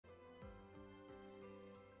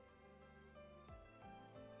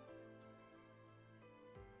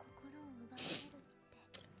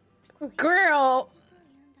Girl,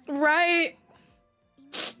 right?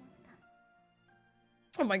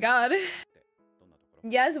 Oh my god.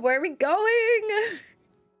 Yes, where are we going?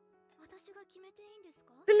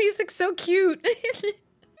 The music's so cute.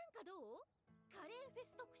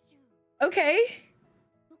 Okay.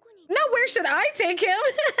 Now where should I take him?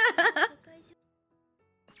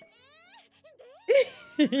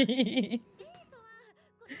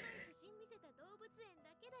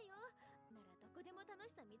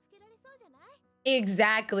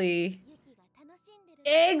 Exactly.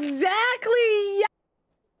 Exactly.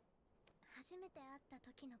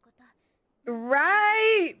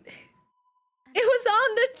 Right. It was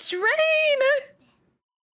on the train.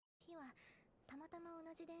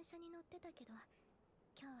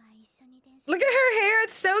 Look at her hair.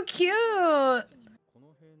 It's so cute.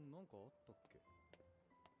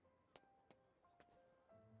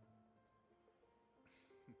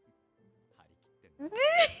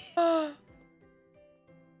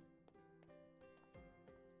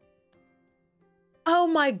 Oh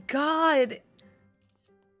my god.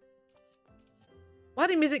 Why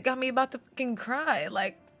the music got me about to fucking cry?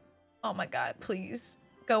 Like, oh my god, please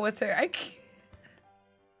go with her. I can't.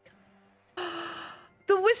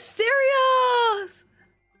 The Wisterios!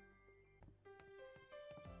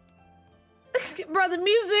 Bro, the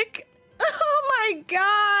music. Oh my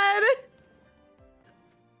god.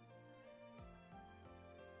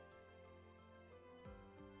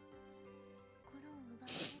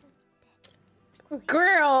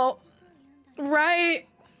 Girl, right?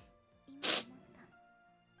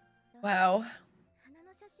 Wow.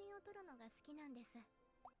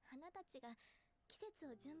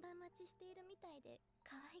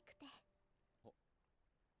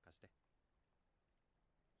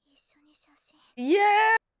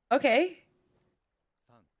 Yeah. Okay.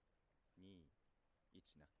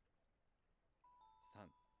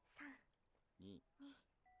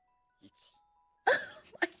 Oh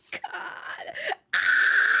my god.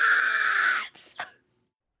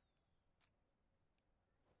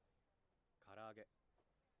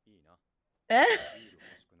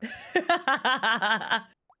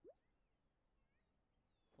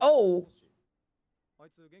 Oh.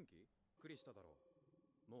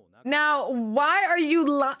 Now, why are you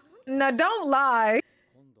Now, don't lie.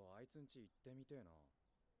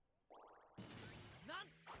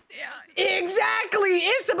 Yeah, exactly.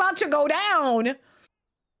 It's about to go down.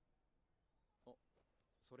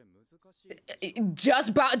 Just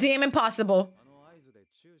about damn impossible.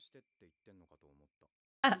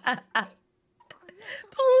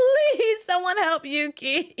 Please, someone help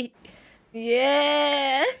Yuki.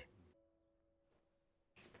 Yeah.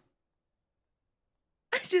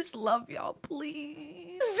 I just love y'all,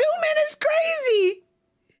 please. Zoom in is crazy.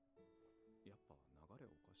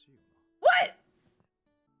 What?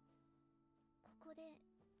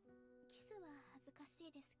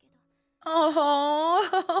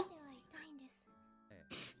 Oh.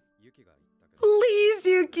 Please,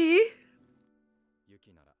 Yuki.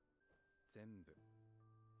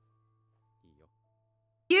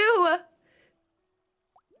 You.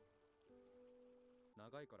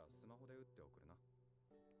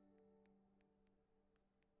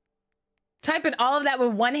 Typing all of that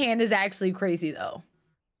with one hand is actually crazy, though.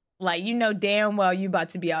 Like, you know damn well you about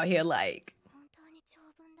to be out here like.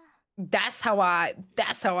 That's how I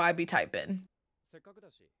be typing. The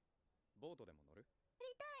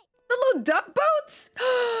little duck boats?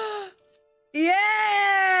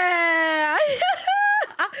 Yeah!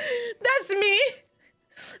 That's me.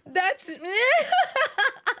 That's me.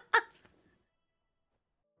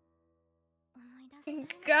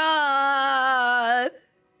 God.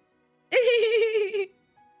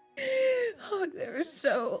 Oh, they're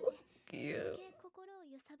so cute.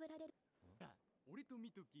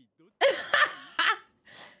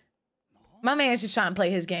 My man's just trying to play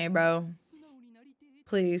his game, bro.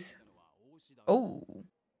 Please. Oh.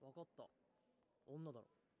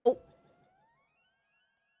 Oh.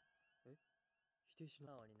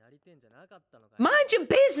 Mind your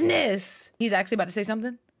business. He's actually about to say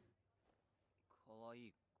something.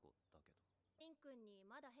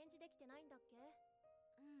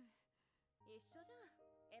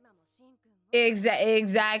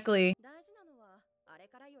 Exactly.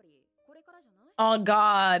 Oh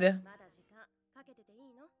God.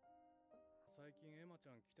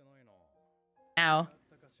 Ow.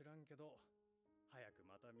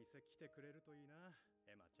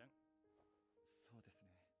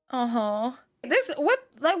 Uh-huh. This what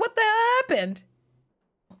the hell happened?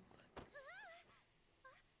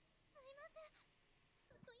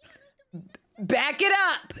 Back it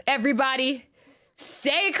up, everybody.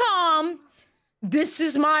 Stay calm. This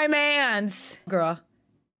is my man's. Girl.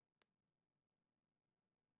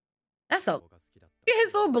 That's a...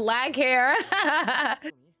 His little black hair.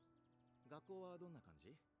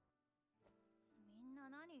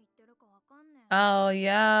 Oh,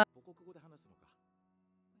 yeah.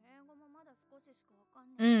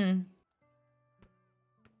 Mm.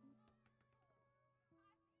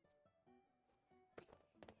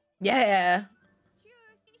 Yeah.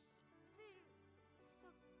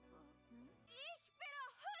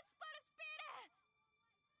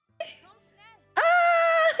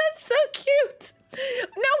 Ah, that's so cute.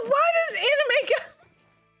 Now, why does anime go?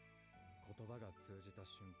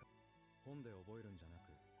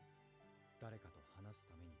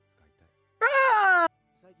 Bruh.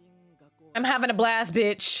 I'm having a blast,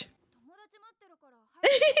 bitch.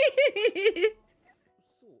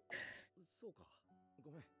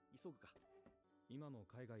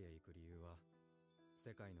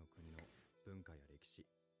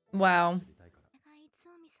 Wow.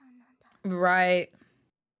 Right.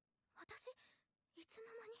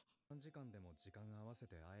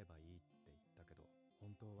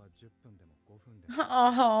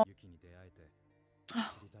 Oh.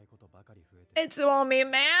 Itsuomi,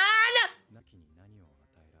 man.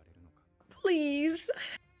 Please.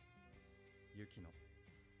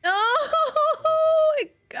 Oh my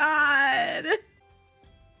god.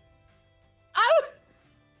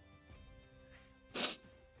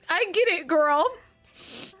 I get it, girl.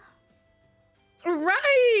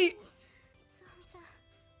 Right.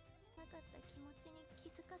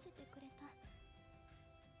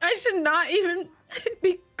 I should not even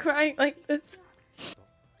be crying like this.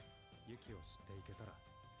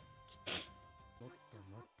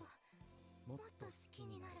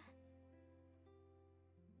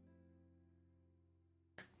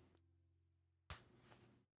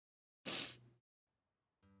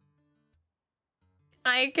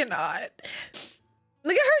 I cannot.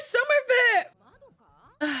 Look at her summer fit.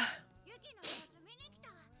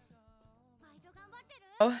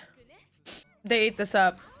 Oh, they ate this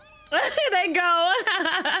up. They go.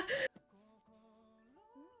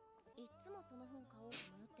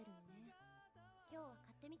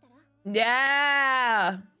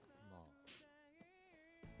 Yeah.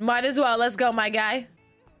 Might as well. Let's go, my guy.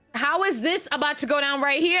 How is this about to go down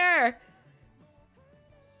right here?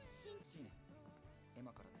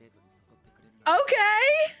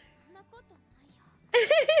 Okay.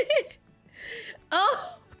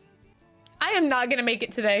 Oh, I am not gonna make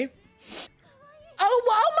it today. Oh,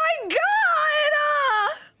 oh my god!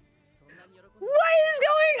 What is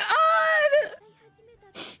going on?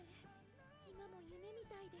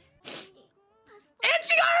 And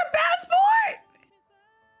she got her passport!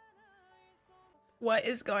 What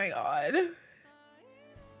is going on?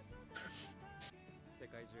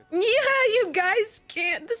 Yeah, you guys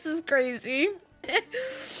can't. This is crazy.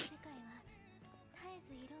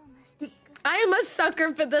 I am a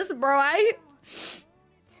sucker for this, bro.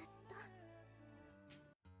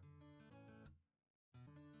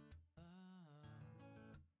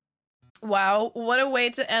 Wow, what a way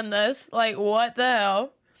to end this. Like, what the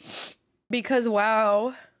hell? Because,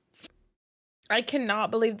 wow. I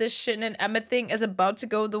cannot believe this Shin and Emma thing is about to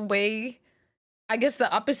go the way, I guess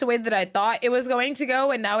the opposite way that I thought it was going to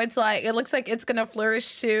go. And now it's like, it looks like it's gonna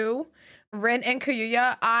flourish too. Rin and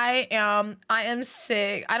Kayuya, I am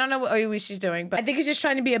sick. I don't know what Oyui she's doing, but I think he's just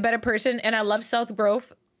trying to be a better person. And I love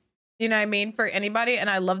self-growth, you know what I mean, for anybody. And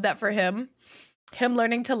I love that for him. Him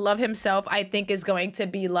learning to love himself, I think is going to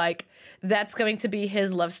be like, that's going to be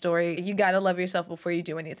his love story. You gotta love yourself before you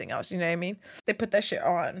do anything else, you know what I mean? They put that shit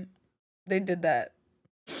on. They did that.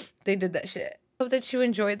 They did that shit. Hope that you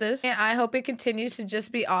enjoyed this. And I hope it continues to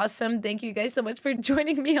just be awesome. Thank you guys so much for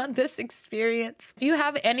joining me on this experience. If you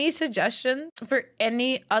have any suggestions for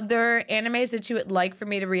any other animes that you would like for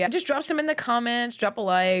me to react, just drop some in the comments, drop a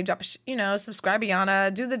like, drop a, you know, subscribe,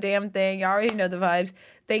 Yana, do the damn thing. You already know the vibes.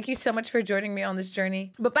 Thank you so much for joining me on this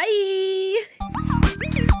journey. Bye-bye.